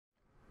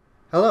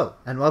Hello,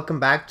 and welcome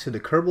back to the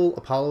Kerbal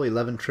Apollo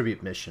 11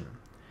 tribute mission.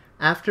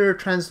 After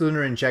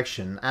translunar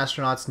injection,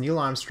 astronauts Neil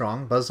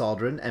Armstrong, Buzz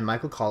Aldrin, and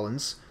Michael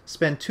Collins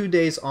spent 2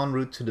 days en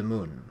route to the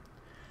Moon.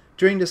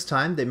 During this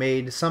time, they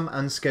made some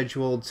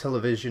unscheduled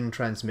television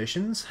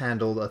transmissions,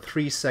 handled a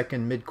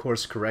 3-second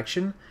mid-course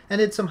correction, and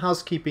did some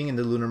housekeeping in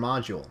the lunar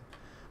module.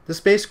 The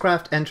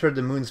spacecraft entered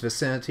the Moon's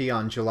vicinity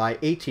on July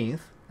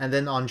 18th, and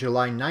then on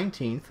July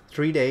 19th,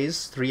 3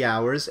 days, 3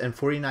 hours, and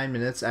 49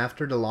 minutes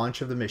after the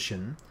launch of the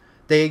mission,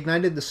 they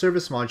ignited the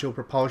service module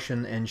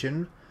propulsion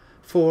engine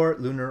for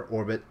lunar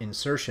orbit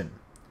insertion.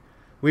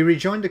 We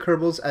rejoined the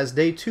Kerbals as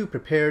they too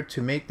prepared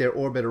to make their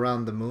orbit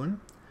around the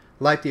Moon.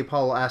 Like the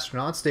Apollo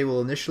astronauts, they will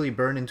initially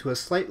burn into a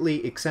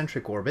slightly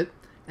eccentric orbit,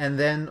 and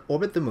then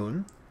orbit the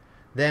Moon,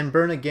 then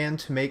burn again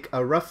to make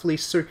a roughly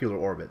circular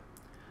orbit.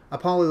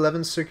 Apollo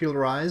 11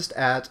 circularized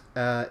at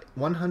a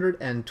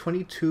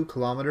 122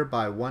 km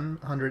by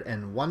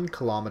 101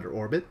 km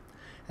orbit,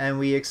 and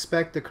we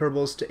expect the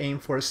Kerbals to aim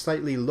for a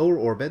slightly lower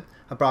orbit,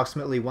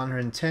 approximately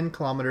 110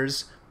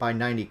 km by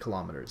 90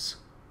 km.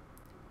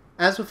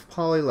 As with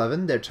Apollo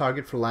 11, their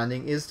target for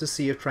landing is the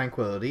Sea of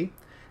Tranquility,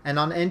 and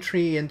on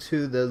entry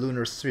into the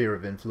lunar sphere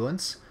of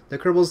influence, the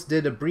Kerbals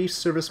did a brief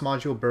service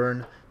module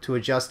burn to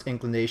adjust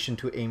inclination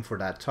to aim for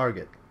that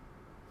target.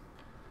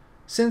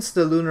 Since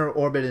the lunar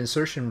orbit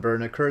insertion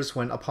burn occurs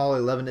when Apollo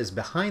 11 is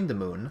behind the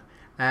Moon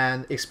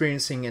and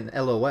experiencing an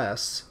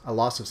LOS, a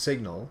loss of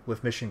signal,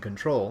 with mission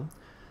control,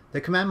 the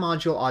command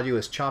module audio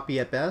is choppy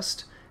at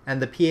best, and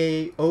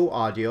the PAO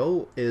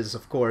audio is,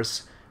 of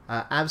course,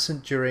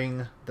 absent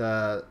during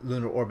the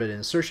lunar orbit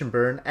insertion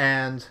burn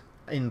and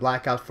in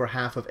blackout for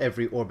half of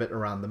every orbit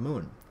around the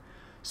Moon.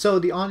 So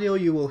the audio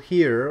you will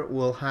hear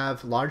will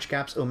have large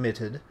gaps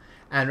omitted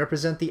and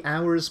represent the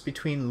hours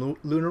between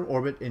lunar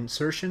orbit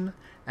insertion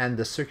and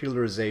the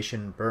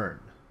circularization burn.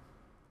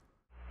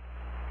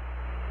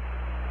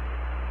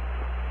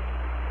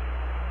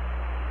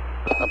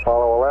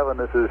 Apollo 11,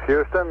 this is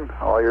Houston.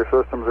 All your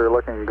systems are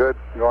looking good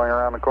going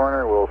around the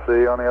corner. We'll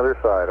see you on the other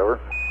side. Over.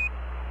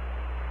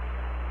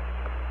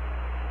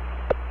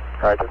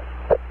 Roger.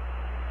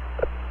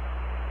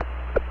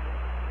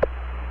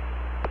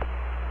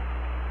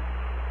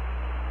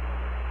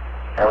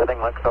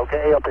 Everything looks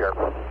okay up here.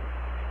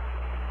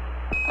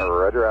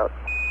 Roger out.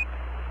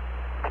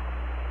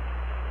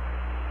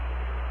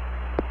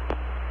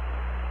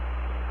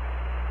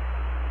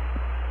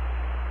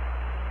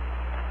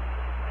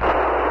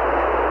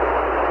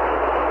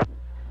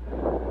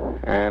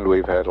 And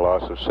we've had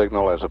loss of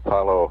signal as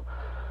Apollo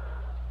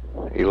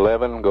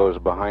 11 goes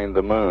behind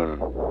the Moon.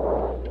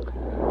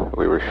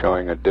 We were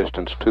showing a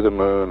distance to the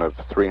Moon of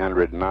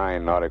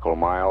 309 nautical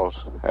miles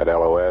at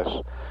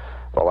LOS,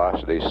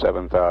 velocity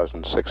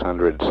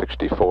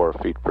 7,664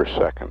 feet per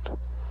second.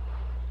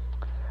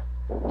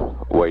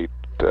 Weight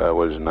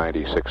was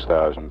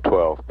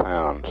 96,012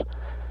 pounds.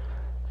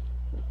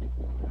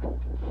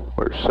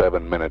 We're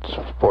 7 minutes,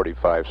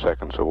 45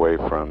 seconds away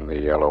from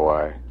the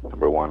LOI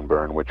number 1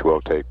 burn, which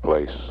will take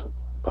place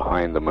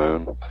behind the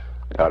Moon,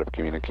 out of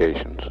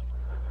communications.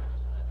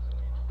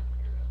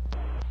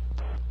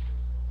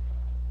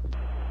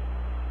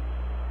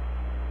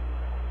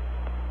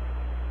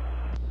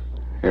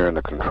 Here in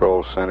the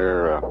control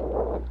center,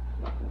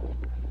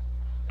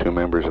 2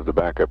 members of the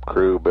backup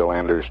crew, Bill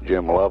Anders,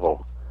 Jim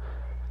Lovell,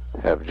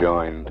 have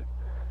joined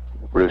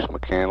Bruce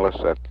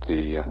McCandless at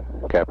the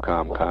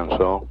Capcom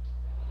console.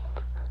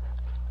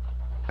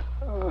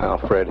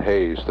 Alfred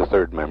Hayes, the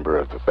 3rd member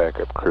of the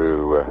backup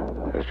crew,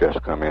 has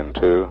just come in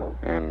too,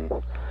 and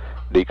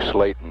Deke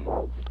Slayton,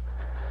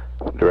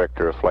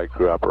 Director of Flight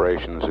Crew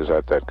Operations, is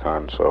at that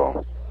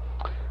console.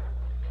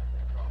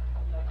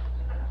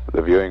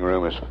 The viewing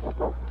room is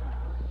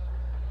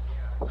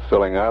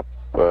filling up.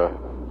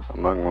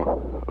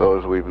 Among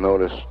those we've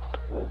noticed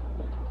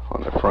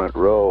on the front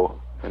row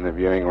in the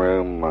viewing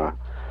room are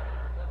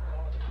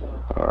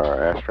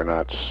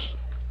astronauts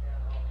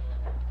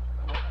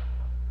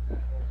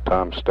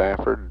Tom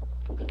Stafford,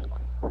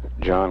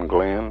 John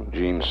Glenn,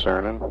 Gene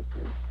Cernan,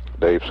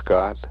 Dave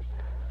Scott,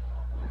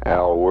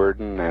 Al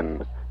Worden,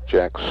 and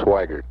Jack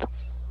Swigert.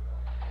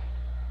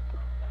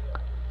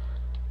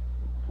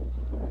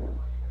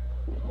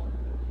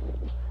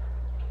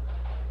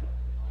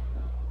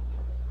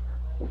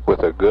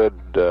 With a good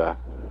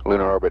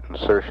lunar orbit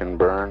insertion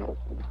burn,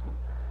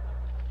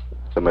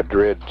 the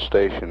Madrid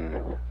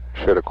station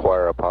should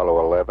acquire Apollo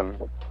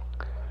 11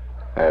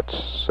 at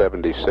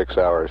 76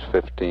 hours,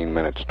 15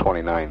 minutes,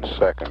 29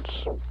 seconds.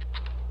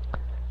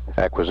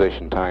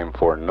 Acquisition time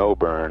for no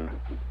burn,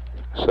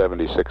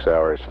 76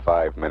 hours,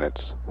 5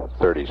 minutes,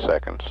 30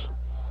 seconds.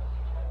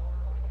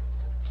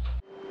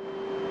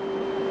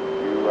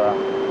 You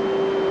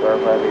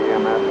verify the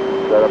EMS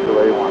set up the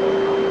way you want it.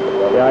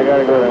 Yeah, I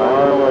gotta go to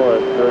normal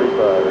at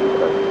 35.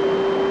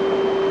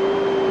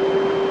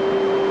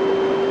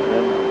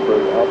 Then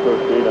I'll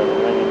proceed on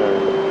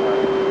 99.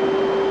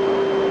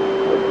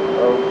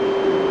 Oh.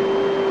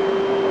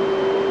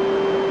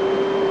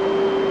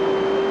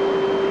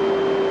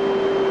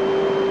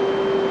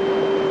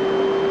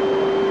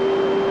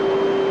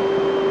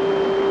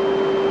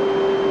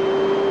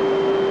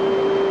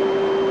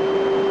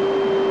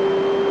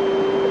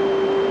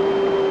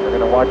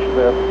 watch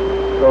this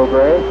go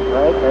gray,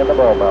 right, and the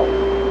ball belt.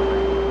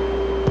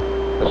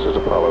 This is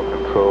Apollo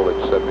Control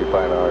at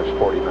 75 hours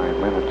 49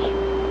 minutes.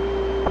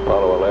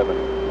 Apollo 11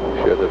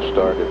 should have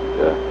started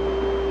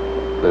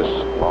this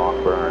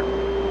long burn.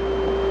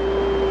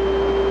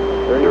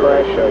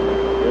 35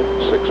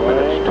 seconds. 6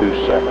 minutes,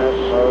 2 seconds.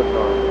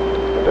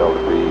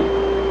 Delta V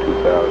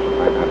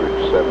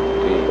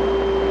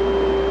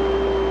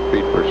 2,917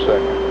 feet per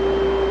second.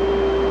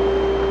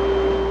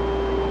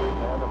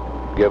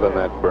 Given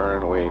that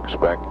burn, we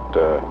expect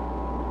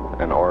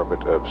an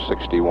orbit of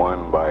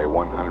 61 by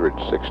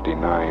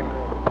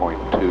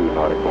 169.2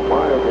 nautical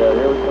miles. Yeah,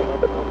 here we come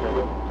up.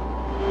 Okay.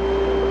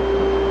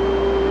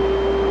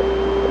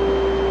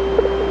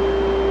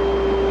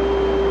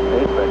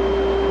 8 seconds.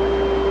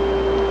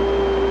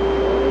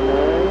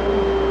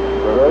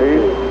 29.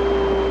 Repeat.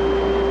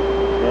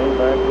 Game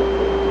back to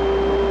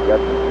got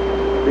the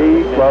B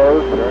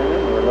closed.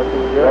 Turning. We're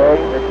looking good.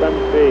 Here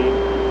comes B.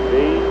 B,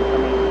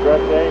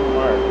 strut A,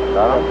 mark.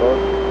 Got them both.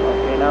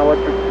 Okay, now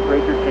what's your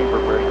chamber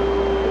pressure?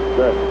 It's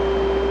good.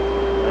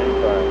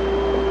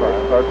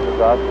 95. Carson is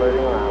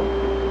oscillating around.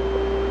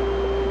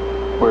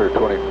 We're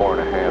 24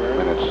 and a half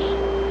minutes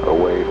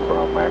away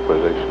from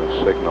acquisition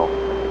of signal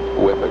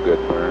with a good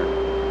burn.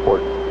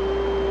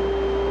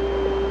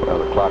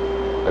 Well, the clock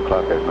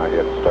has not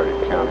yet started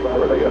counting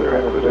for the other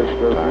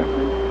acquisition time.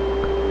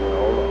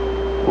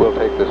 We'll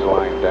take this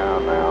line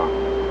down now,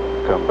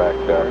 come back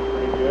up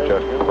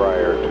just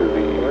prior to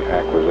the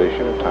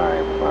acquisition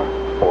time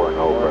for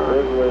no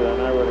burn.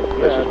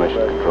 This is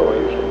Mission Control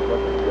Houston.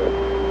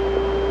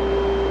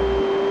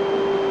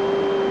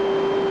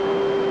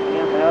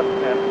 EMF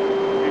and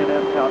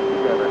NM count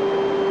together.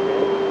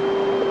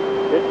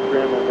 Pitch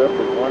trim is up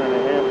at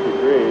 1.5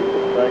 degrees.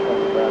 The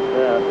cycling about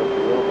that. That's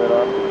a little bit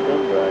off the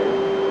trim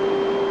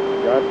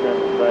value. Yaw trim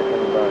is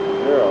cycling about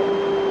 0.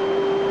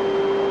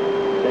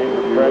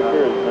 Chamber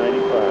pressure is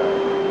 95.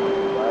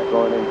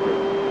 Going into.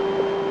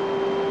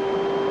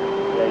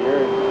 Yeah,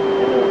 you're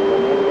into it.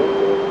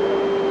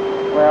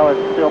 Well, it's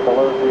still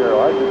below 0.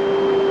 I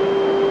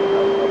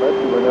bet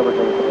you we're never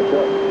going to finish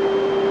up.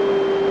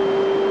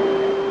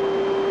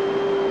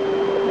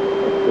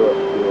 Let's do it.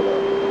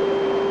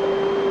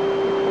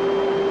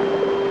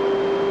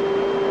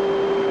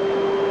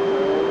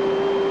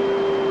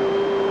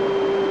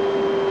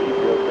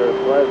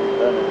 Pleasant,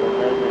 then we're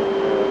measuring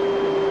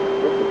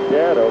with the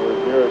CAD over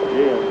 0G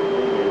and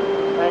continue.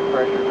 Tank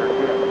pressures are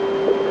good.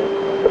 Okay.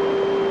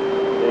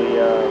 The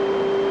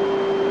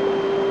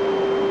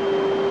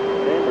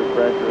chamber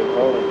pressure is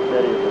holding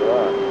steady as a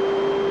rock.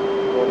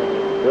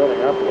 It's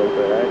building up a little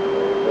bit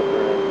actually. It's up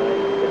around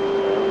 96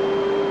 now.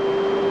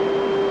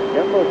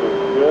 Gimbals are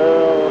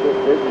still a bit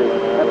busier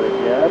than I would have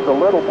guessed. That's a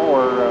little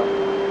more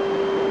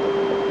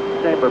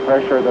chamber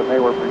pressure than they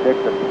were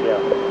predicting. Yeah.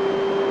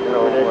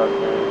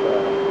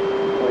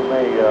 We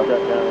may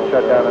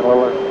shut down and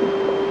lower.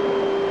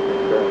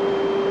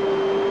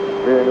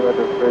 Really about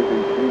this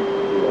crazy sheet.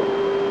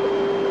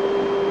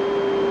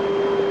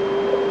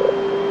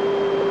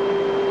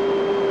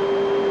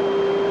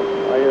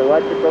 Are your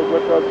electricals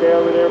look okay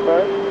over there,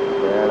 bud?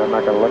 Yeah, I'm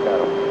not going to look at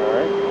them. All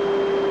right.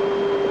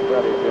 That's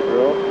probably a good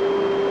rule.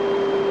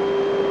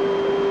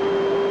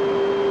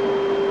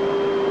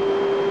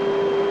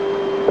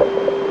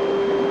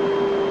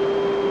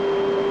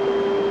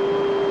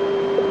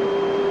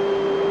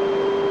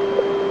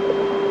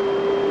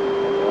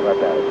 How about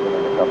that? It's been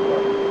in a couple of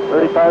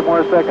 35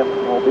 more seconds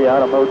and we'll be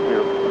out of mode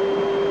here.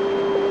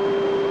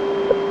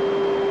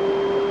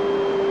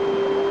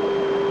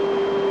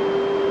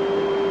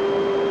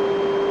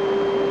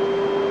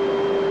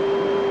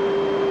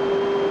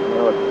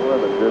 Well, it's more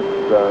than just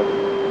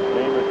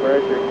chamber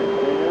pressure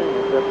continuing.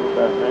 It's up to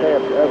about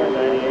 98%.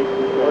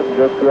 That's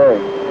just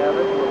great. Yeah,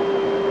 that's a little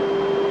bit.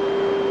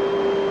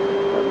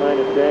 I might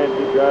have said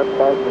you got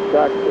positive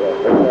shock to it.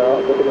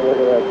 Look at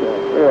that thing.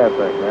 Look at that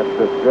thing. That's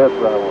just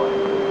what I want.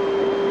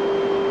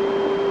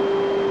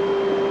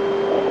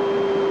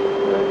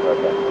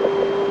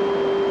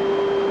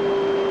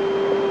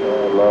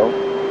 Low.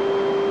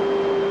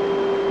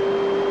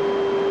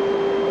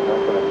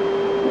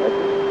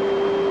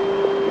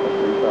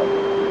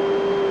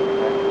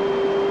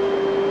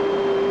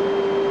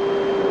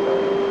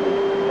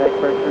 Tank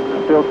pressures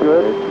are still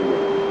good.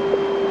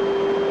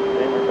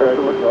 Chamber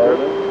pressure looks good.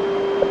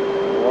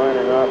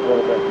 Winding off a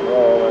little bit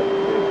slow, that's to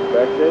be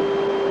expected.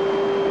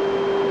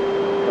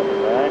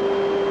 Coming back.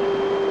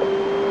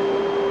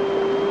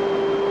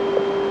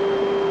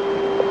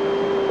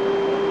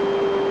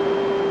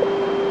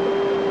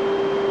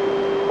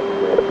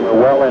 We're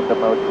well into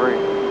mode 3.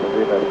 It'll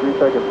be about 3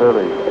 seconds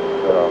early.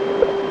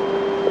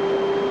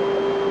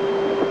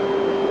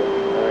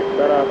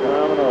 Cutoff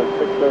nominal is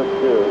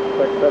 602.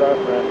 Expect cutoff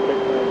around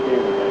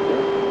 619.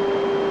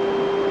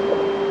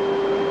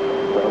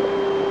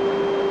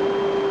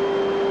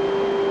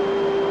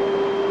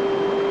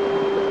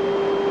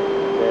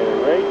 Okay, the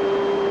rate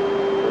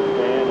for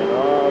span and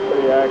all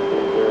 3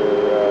 axes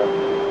are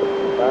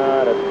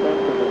about a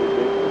tenth of a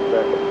reduced per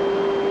second.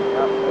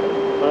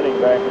 Running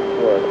back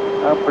and forth.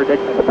 I'm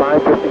predicting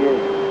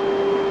 558.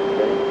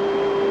 Okay.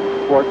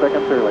 4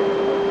 seconds early.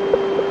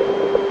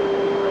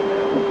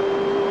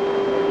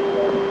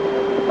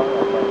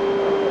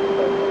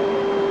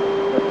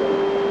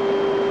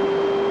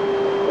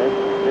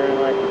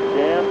 Steering like a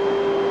champ.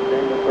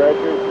 Steering the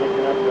pressure is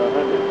kicking up to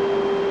 100.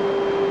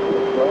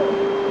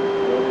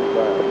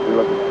 You're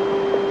looking at it.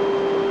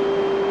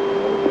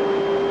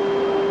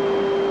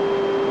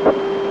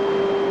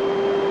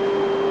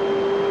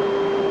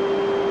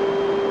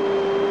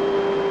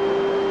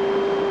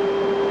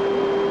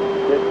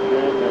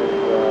 Kitchen is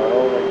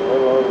holding a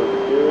little over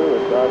 2.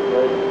 It's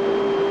oscillating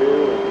between 2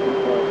 and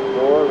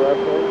 2.4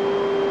 roughly.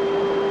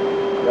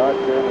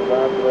 Doctrine is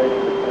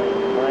oscillating between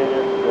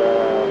minus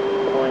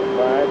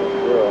 0.5 and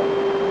 0.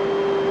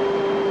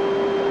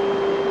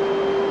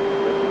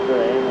 This is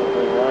sort of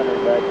aimlessly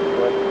wandering back and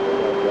forth and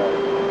signal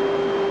drive.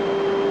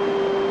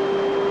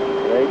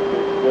 Rates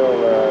are still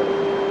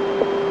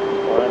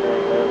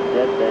wandering, they're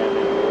jet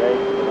banding the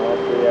rates in all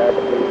 3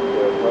 axes,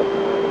 plus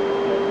and minus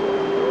 10.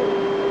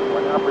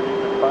 We're now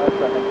producing 5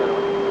 seconds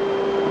early.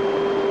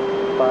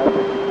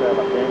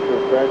 5:57.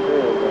 Central pressure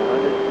is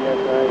 100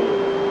 psi.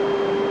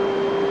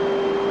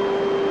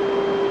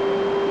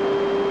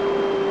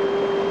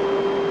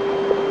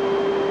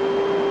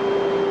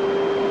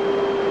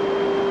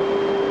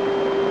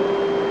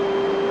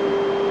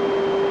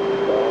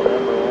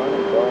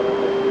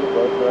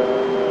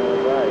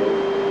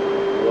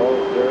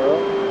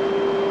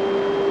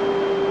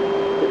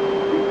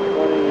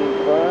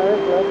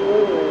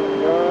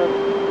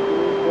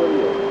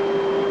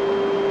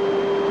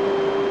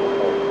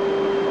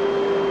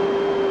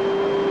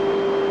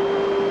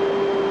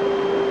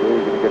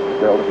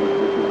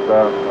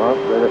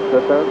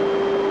 Shutdown?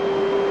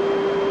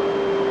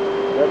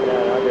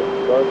 Shutdown, I'll get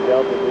both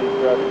delta V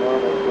thrust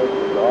normal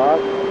switches off.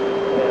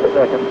 10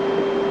 seconds.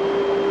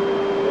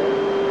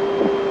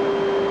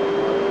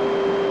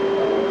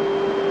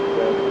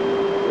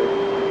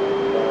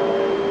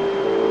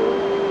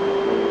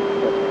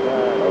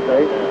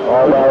 Okay,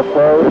 all valve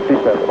closed.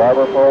 57.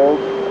 Barber poles.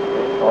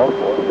 All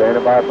 4.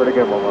 Standing by for the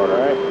gimbal motor.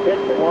 Alright,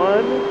 pitch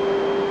 1,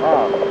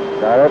 off.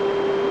 Got it?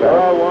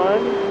 Draw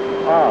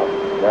 1, off.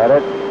 Got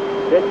it?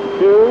 Pitch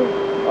 2,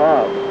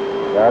 off.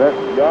 Got it?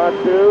 Yaw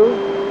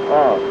 2,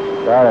 off.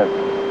 Got it.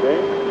 Okay?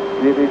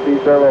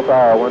 CVC servo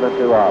power, 1 and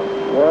 2 off.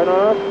 1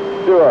 off,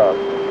 2 off.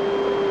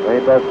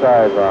 Main bus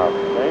size off.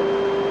 Okay?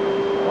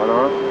 1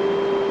 on.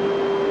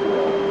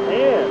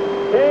 And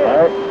 10.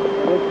 Alright.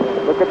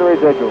 Look at the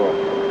residual.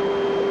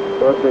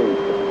 Proceed.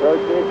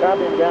 Proceed,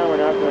 copy him down, we're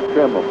not going to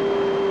trim him.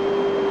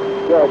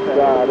 Good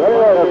God.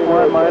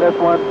 Minus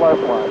 1, plus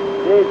 1.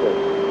 Jesus.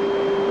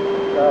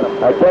 Got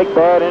him. I take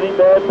back any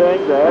bad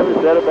things I ever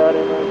said about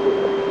him.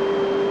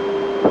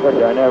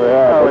 Which I never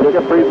have. Oh,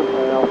 get freezing.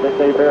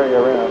 They vary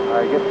around.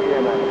 All right, get the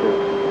EMS too.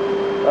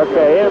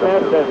 Okay,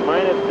 EMS says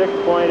minus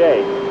 6.8.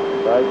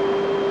 Right?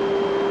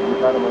 You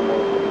got them on the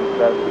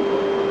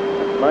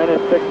minus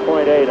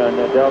 6.8 on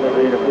the Delta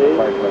VC.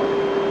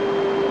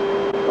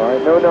 All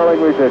right, no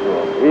nulling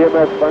residual.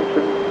 EMS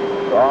function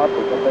off.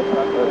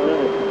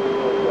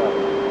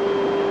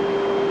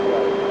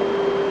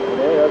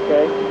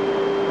 Okay.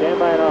 Stand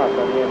by and off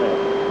on the EMS.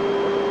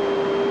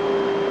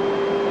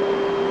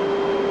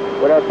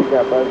 What else you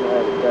got, Buzz? I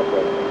have a check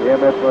with it.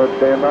 EMS mode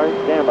standby.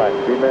 Standby.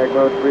 Vmag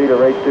mode 3 to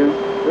rate 2.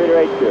 3 to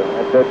rate 2.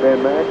 At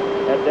deadband max.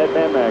 At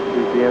deadband max.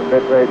 CCM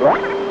bit rate 1.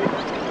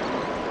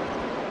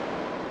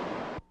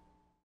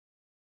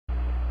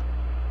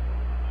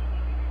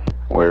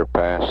 We're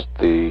past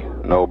the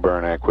no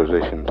burn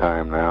acquisition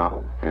time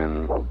now,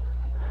 and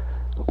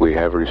we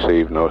have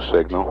received no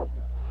signal.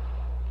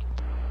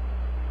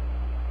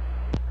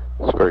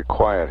 It's very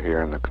quiet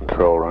here in the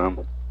control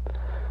room.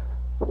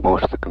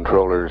 Most of the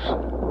controllers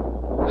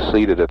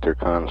seated at their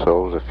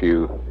consoles, a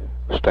few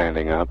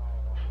standing up,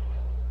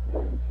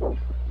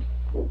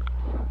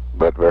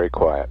 but very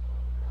quiet.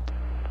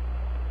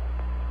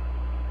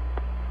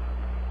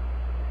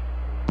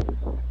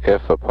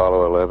 If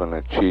Apollo 11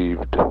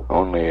 achieved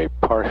only a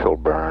partial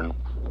burn,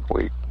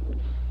 we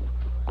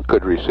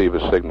could receive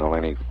a signal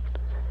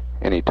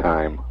any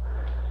time,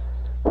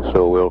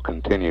 so we'll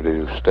continue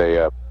to stay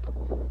up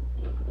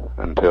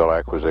until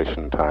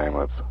acquisition time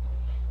of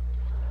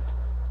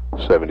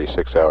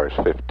 76 hours,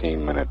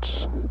 15 minutes,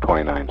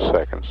 29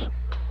 seconds.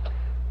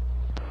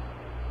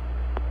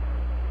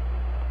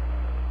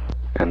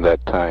 And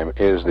that time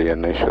is the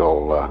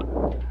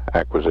initial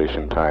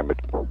acquisition time. It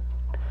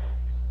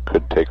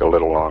could take a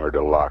little longer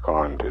to lock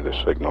on to the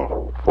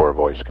signal for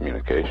voice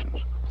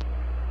communications.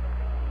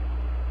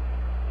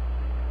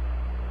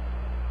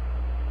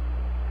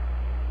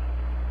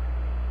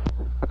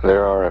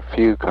 There are a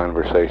few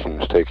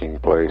conversations taking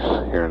place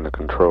here in the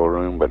control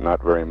room, but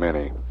not very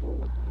many.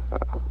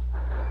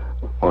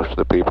 Most of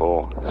the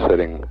people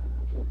sitting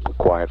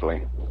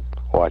quietly,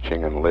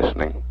 watching and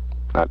listening,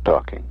 not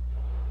talking.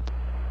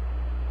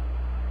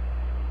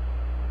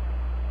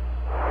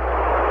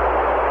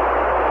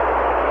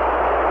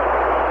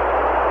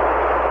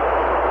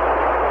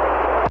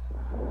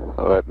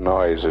 That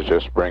noise is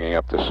just bringing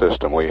up the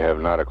system. We have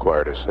not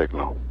acquired a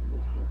signal.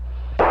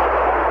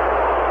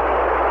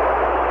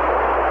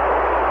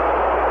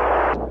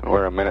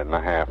 a minute and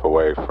a half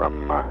away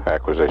from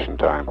acquisition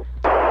time.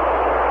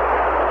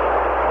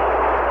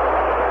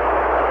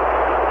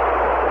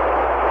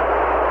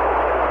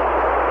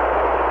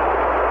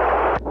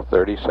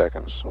 30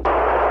 seconds.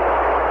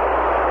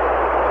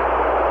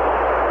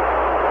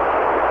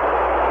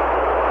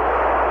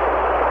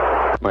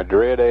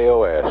 Madrid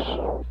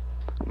AOS.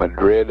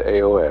 Madrid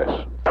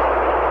AOS.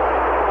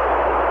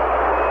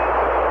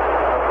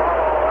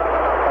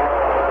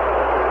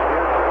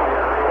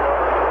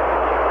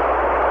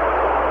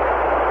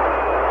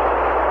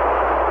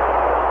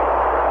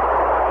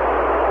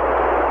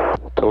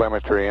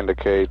 Telemetry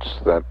indicates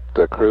that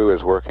the crew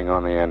is working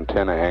on the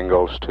antenna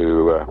angles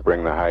to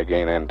bring the high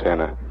gain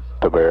antenna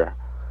to bear.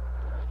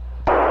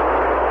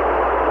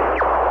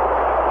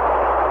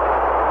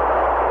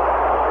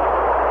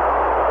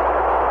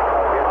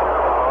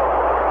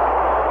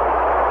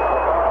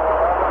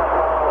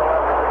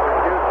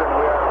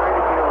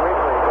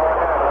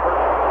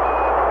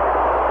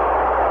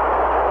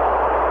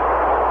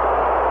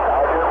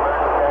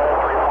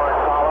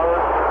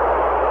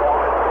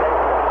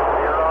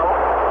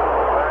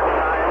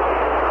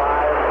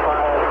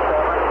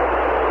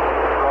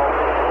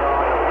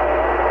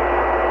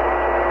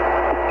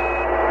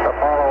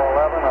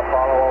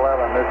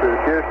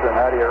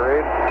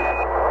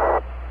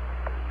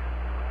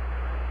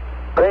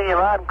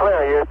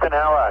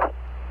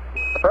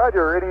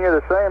 Roger, reading you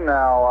the same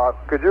now.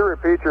 Could you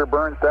repeat your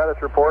burn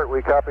status report?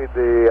 We copied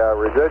the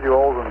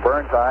residuals and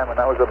burn time, and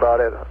that was about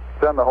it.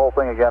 Send the whole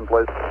thing again,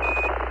 please.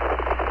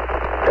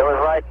 It was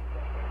right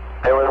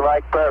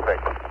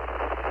perfect.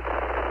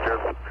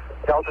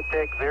 Delta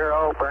take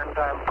 0, burn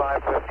time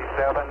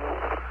 557.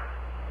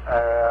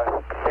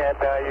 CAD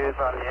values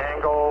on the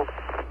angles,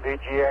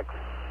 VGX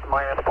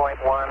minus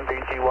 0.1,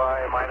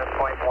 VGY minus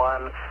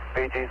 0.1,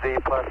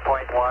 VGZ plus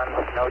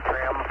 0.1, no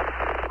trim,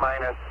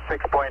 minus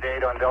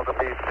 6.8 on Delta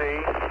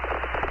PC.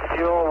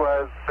 Fuel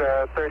was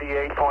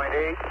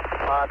 38.8,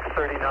 Mach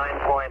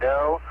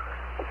 39.0,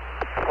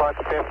 plus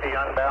 50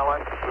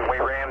 unbalanced. We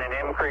ran an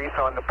increase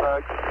on the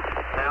pugs.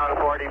 Now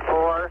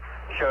 44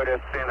 showed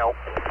us in a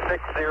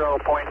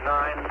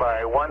 60.9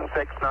 by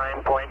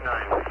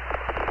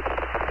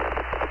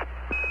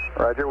 169.9.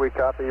 Roger, we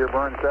copy your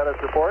burn status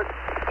report.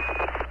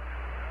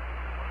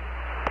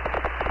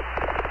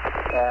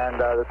 And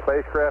the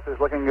spacecraft is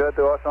looking good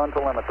to us on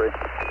telemetry.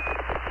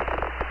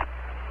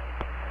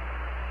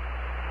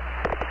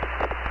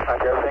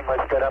 Everything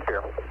looks good up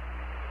here.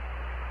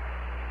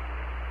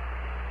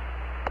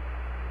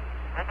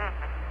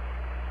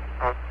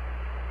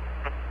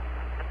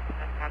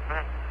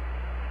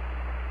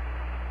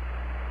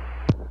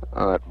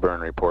 That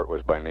burn report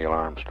was by Neil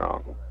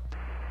Armstrong.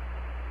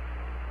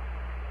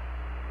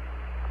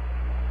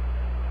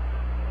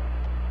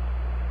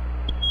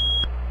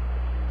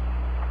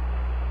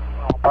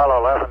 Apollo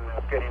 11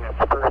 is getting its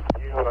first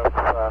view of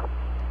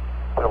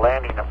the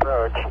landing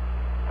approach.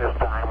 This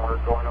time we're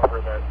going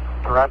over the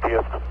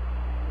Tarantius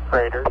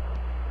craters,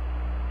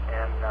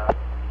 and the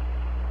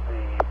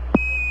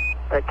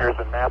pictures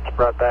and maps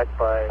brought back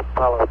by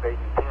Apollo 8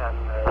 and 10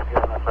 have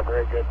given us a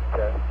very good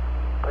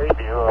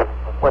preview of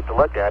what to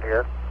look at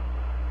here.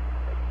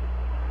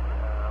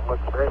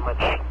 Looks very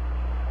much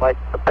like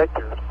the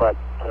pictures, but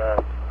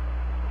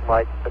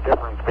like the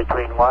difference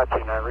between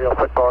watching a real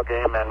football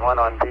game and one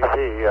on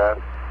TV.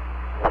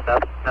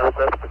 There's no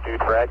substitute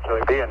for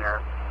actually being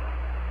there.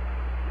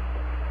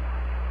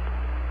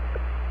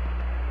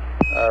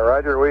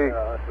 Roger, we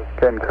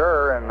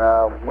concur, and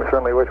we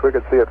certainly wish we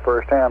could see it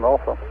firsthand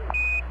also.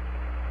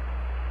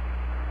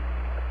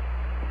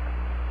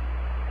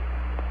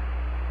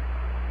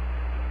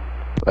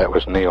 That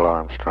was Neil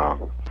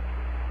Armstrong.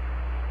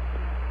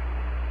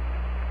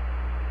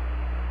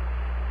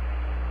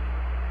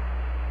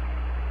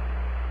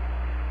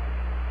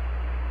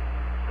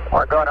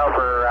 We're going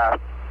over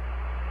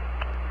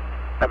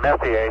the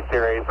Messier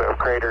series of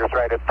craters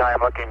right at time,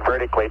 looking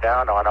vertically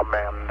down on them,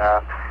 and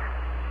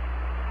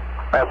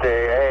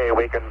Messier A,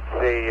 we can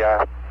see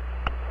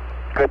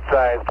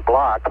good-sized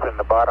blocks in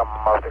the bottom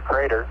of the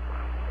crater.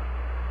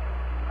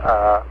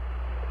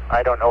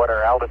 I don't know what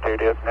our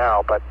altitude is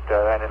now, but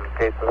that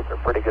indicates those are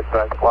pretty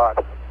good-sized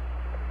blocks.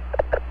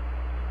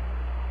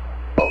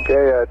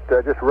 Okay,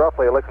 just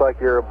roughly, it looks like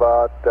you're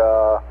about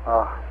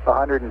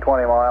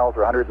 120 miles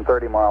or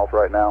 130 miles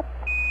right now.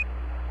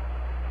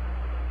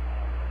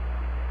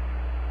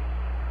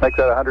 Makes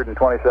that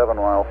 127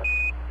 miles.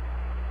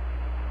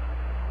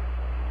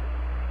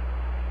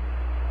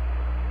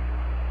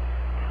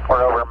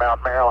 We're over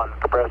Mount Maryland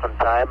at the present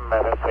time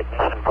at its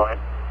ignition point.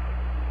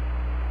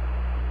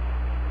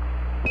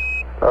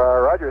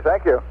 Roger,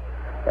 thank you.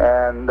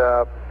 And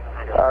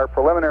our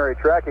preliminary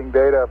tracking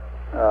data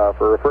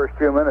for the first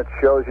few minutes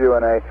shows you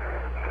in a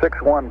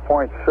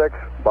 61.6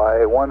 by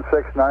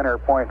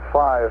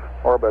 169.5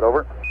 orbit,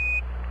 over.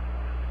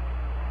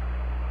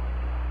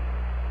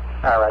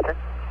 Roger.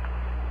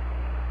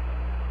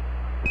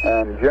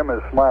 And Jim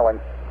is smiling.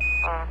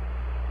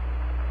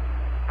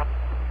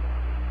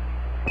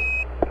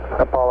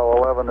 Apollo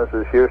 11, this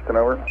is Houston,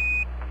 over.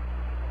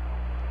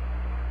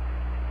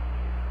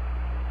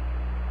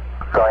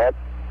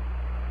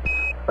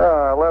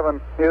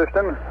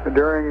 Houston.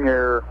 During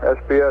your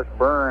SPS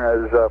burn,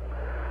 as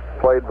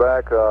played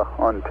back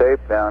on tape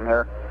down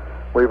here,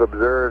 we've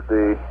observed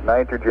the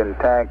nitrogen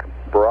tank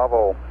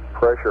Bravo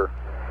pressure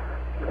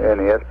in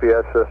the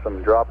SPS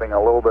system dropping a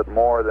little bit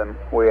more than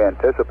we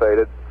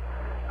anticipated.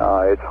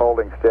 It's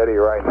holding steady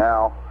right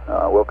now.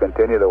 We'll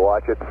continue to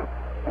watch it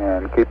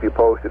and keep you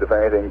posted if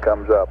anything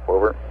comes up.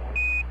 Over.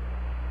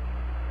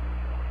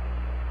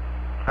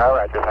 All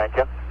right, thank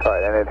you. All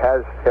right, and it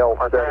has held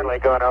We're steady. currently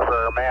going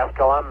over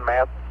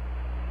Maskelyne,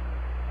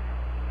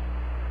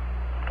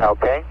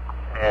 Okay.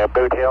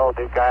 Boot Hill,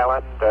 Duke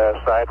Island,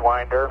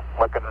 Sidewinder,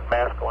 looking at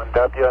Maskelyne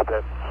W.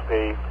 That's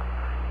the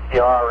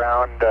yaw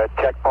around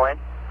checkpoint.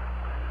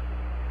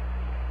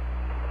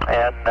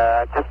 And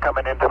just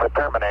coming into the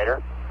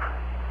terminator.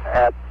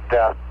 At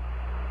the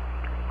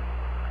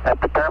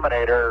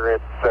terminator,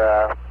 it's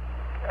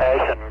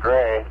ashen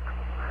gray.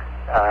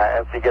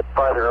 As you get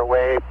farther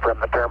away from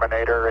the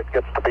terminator, it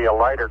gets to be a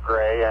lighter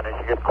gray, and as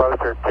you get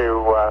closer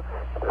to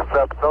the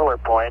sub-solar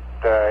point,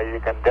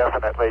 you can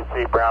definitely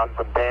see browns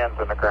and tans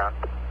in the ground,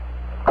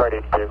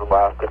 according to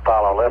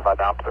Apollo 11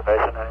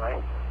 observation,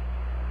 anyway.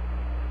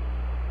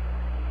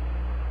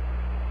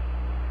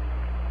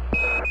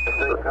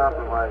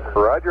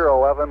 Roger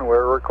 11,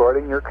 we're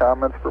recording your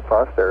comments for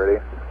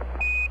posterity.